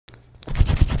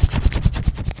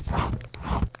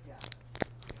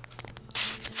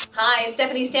Hi,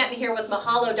 Stephanie Stanton here with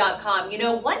Mahalo.com. You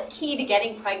know, one key to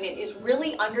getting pregnant is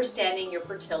really understanding your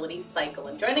fertility cycle.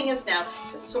 And joining us now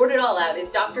to sort it all out is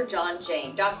Dr.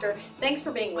 Jain. Doctor, thanks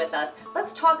for being with us.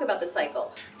 Let's talk about the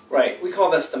cycle. Right, we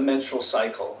call this the menstrual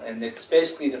cycle, and it's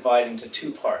basically divided into two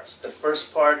parts. The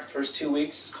first part, first 2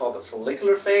 weeks, is called the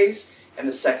follicular phase, and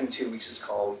the second 2 weeks is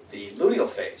called the luteal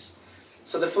phase.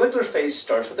 So the follicular phase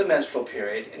starts with the menstrual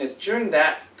period, and it's during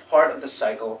that part of the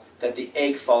cycle that the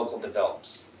egg follicle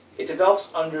develops. It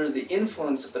develops under the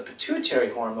influence of the pituitary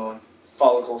hormone,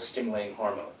 follicle-stimulating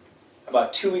hormone.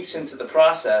 About 2 weeks into the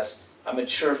process, a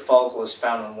mature follicle is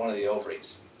found on one of the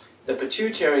ovaries. The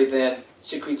pituitary then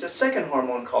secretes a second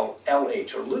hormone called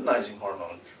LH, or luteinizing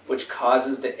hormone, which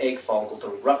causes the egg follicle to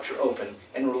rupture open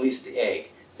and release the egg.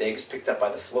 The egg is picked up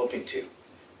by the fallopian tube.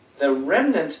 The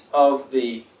remnant of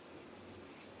the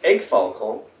egg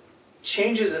follicle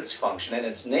changes its function and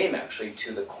its name actually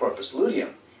to the corpus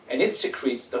luteum, and it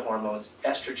secretes the hormones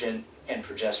estrogen and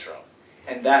progesterone.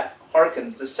 And that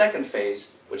harkens the second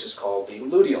phase, which is called the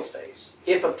luteal phase.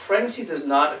 If a pregnancy does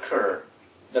not occur,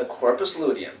 the corpus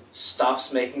luteum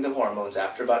stops making the hormones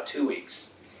after about 2 weeks.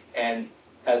 And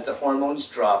as the hormones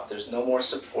drop, there's no more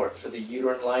support for the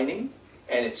uterine lining,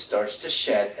 and it starts to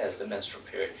shed as the menstrual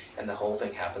period, and the whole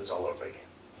thing happens all over again.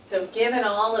 So given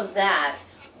all of that,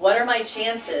 what are my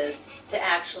chances to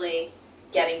actually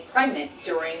getting pregnant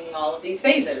during all of these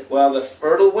phases? Well, the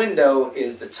fertile window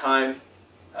is the time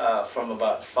from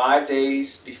about 5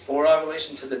 days before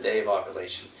ovulation to the day of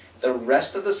ovulation. The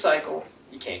rest of the cycle,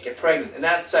 you can't get pregnant. And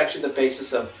that's actually the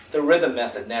basis of the rhythm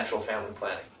method, natural family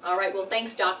planning. All right, well,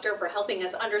 thanks, doctor, for helping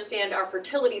us understand our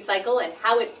fertility cycle and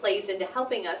how it plays into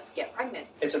helping us get pregnant.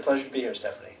 It's a pleasure to be here,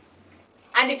 Stephanie.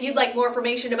 And if you'd like more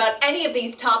information about any of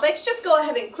these topics, just go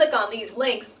ahead and click on these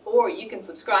links, or you can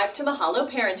subscribe to Mahalo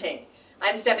Parenting.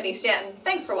 I'm Stephanie Stanton.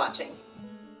 Thanks for watching.